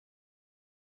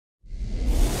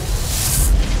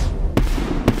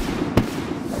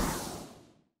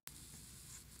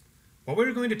What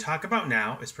we're going to talk about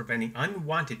now is preventing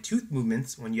unwanted tooth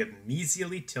movements when you have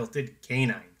mesially tilted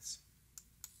canines.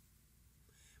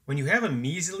 When you have a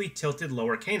mesially tilted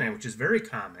lower canine, which is very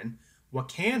common, what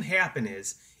can happen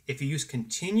is if you use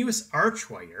continuous arch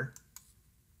wire,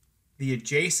 the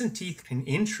adjacent teeth can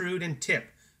intrude and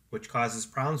tip, which causes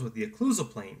problems with the occlusal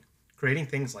plane, creating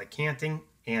things like canting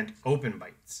and open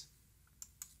bites.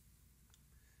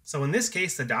 So in this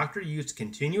case, the doctor used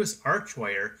continuous arch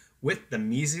wire with the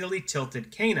mesially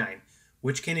tilted canine,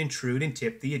 which can intrude and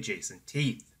tip the adjacent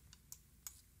teeth.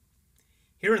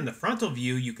 Here in the frontal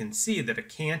view, you can see that a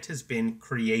cant has been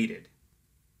created.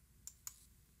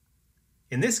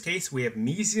 In this case, we have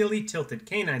mesially tilted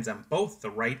canines on both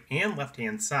the right and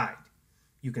left-hand side.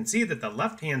 You can see that the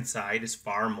left-hand side is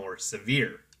far more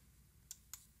severe.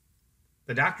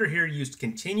 The doctor here used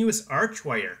continuous arch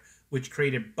wire, which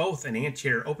created both an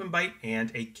anterior open bite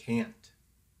and a cant.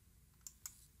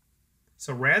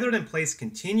 So rather than place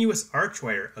continuous arch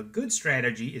wire, a good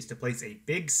strategy is to place a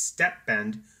big step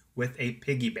bend with a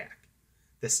piggyback.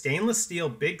 The stainless steel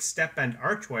big step bend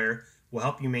arch wire will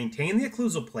help you maintain the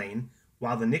occlusal plane,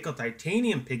 while the nickel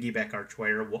titanium piggyback arch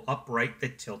wire will upright the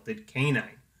tilted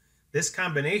canine. This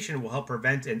combination will help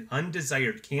prevent an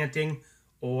undesired canting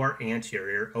or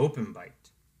anterior open bite.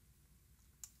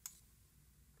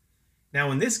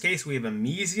 Now in this case, we have a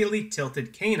mesially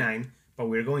tilted canine, but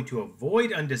we're going to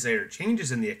avoid undesired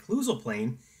changes in the occlusal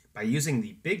plane by using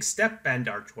the big step bend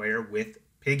arch wire with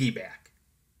piggyback.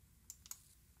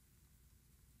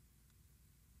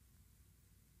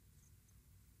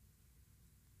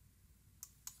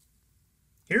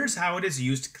 Here's how it is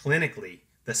used clinically.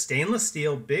 The stainless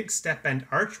steel big step bend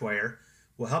arch wire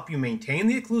will help you maintain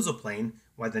the occlusal plane,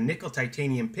 while the nickel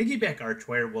titanium piggyback arch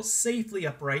wire will safely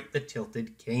upright the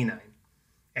tilted canine.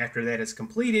 After that is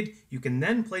completed, you can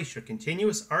then place your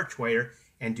continuous arch wire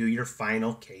and do your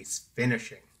final case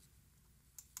finishing.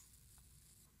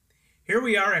 Here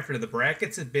we are after the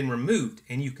brackets have been removed,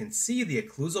 and you can see the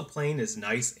occlusal plane is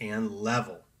nice and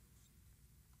level.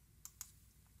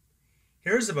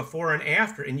 Here's a before and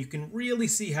after, and you can really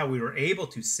see how we were able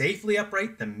to safely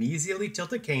upright the mesially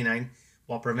tilted canine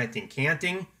while preventing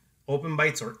canting, open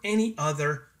bites, or any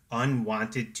other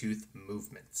unwanted tooth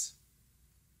movements.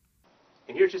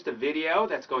 And here's just a video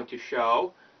that's going to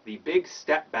show the big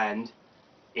step bend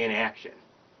in action.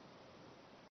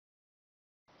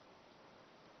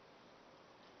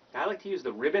 I like to use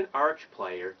the ribbon arch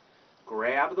plier.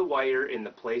 Grab the wire in the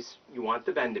place you want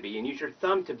the bend to be and use your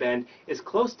thumb to bend as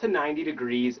close to 90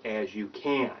 degrees as you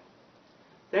can.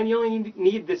 Then you only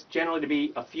need this generally to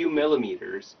be a few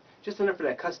millimeters, just enough for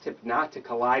that cusp tip not to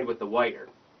collide with the wire.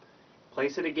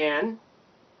 Place it again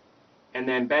and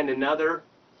then bend another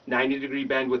 90-degree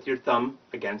bend with your thumb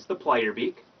against the plier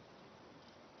beak.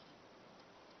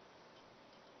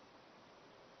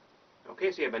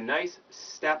 Okay, so you have a nice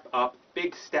step up,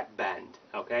 big step bend,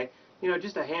 okay?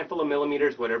 Just a handful of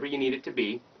millimeters, whatever you need it to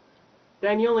be.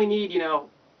 Then you only need,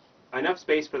 enough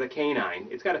space for the canine.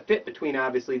 It's got to fit between,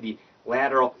 obviously, the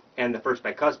lateral and the first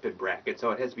bicuspid bracket, so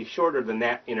it has to be shorter than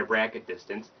that inner bracket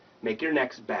distance. Make your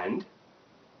next bend.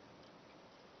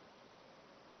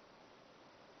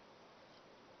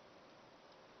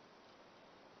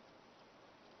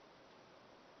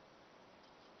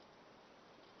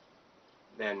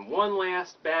 Then one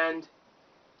last bend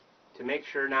to make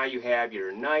sure now you have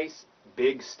your nice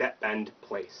big step bend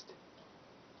placed.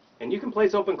 And you can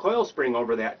place open coil spring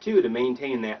over that too to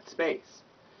maintain that space,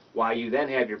 while you then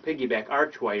have your piggyback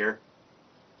arch wire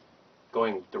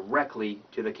going directly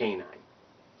to the canine.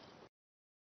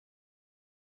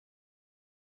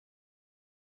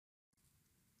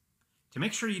 To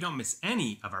make sure you don't miss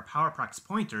any of our Powerprox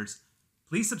pointers,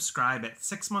 please subscribe at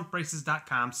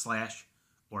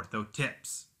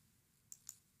 6monthbraces.com/orthotips.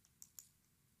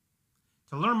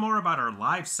 To learn more about our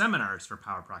live seminars for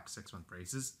Powerprox 6-month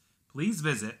braces, please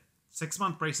visit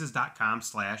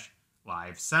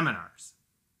 6monthbraces.com/live-seminars.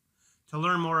 To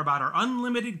learn more about our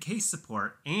unlimited case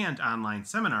support and online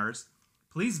seminars,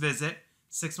 please visit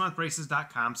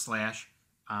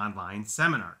 6monthbraces.com/online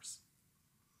seminars.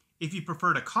 If you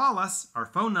prefer to call us, our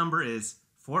phone number is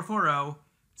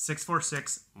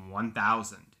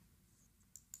 440-646-1000.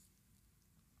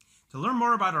 To learn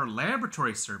more about our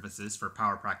laboratory services for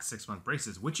Powerprox 6-month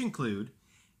braces, which include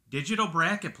digital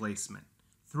bracket placement,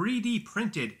 3D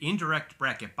printed indirect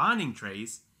bracket bonding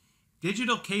trays,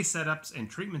 digital case setups and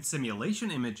treatment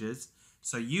simulation images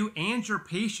so you and your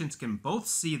patients can both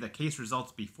see the case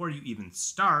results before you even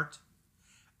start,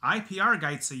 IPR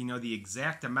guides so you know the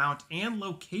exact amount and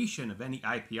location of any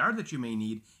IPR that you may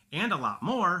need, and a lot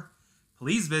more,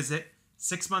 please visit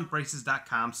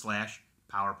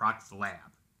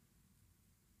 6monthbraces.com/PowerproxLab.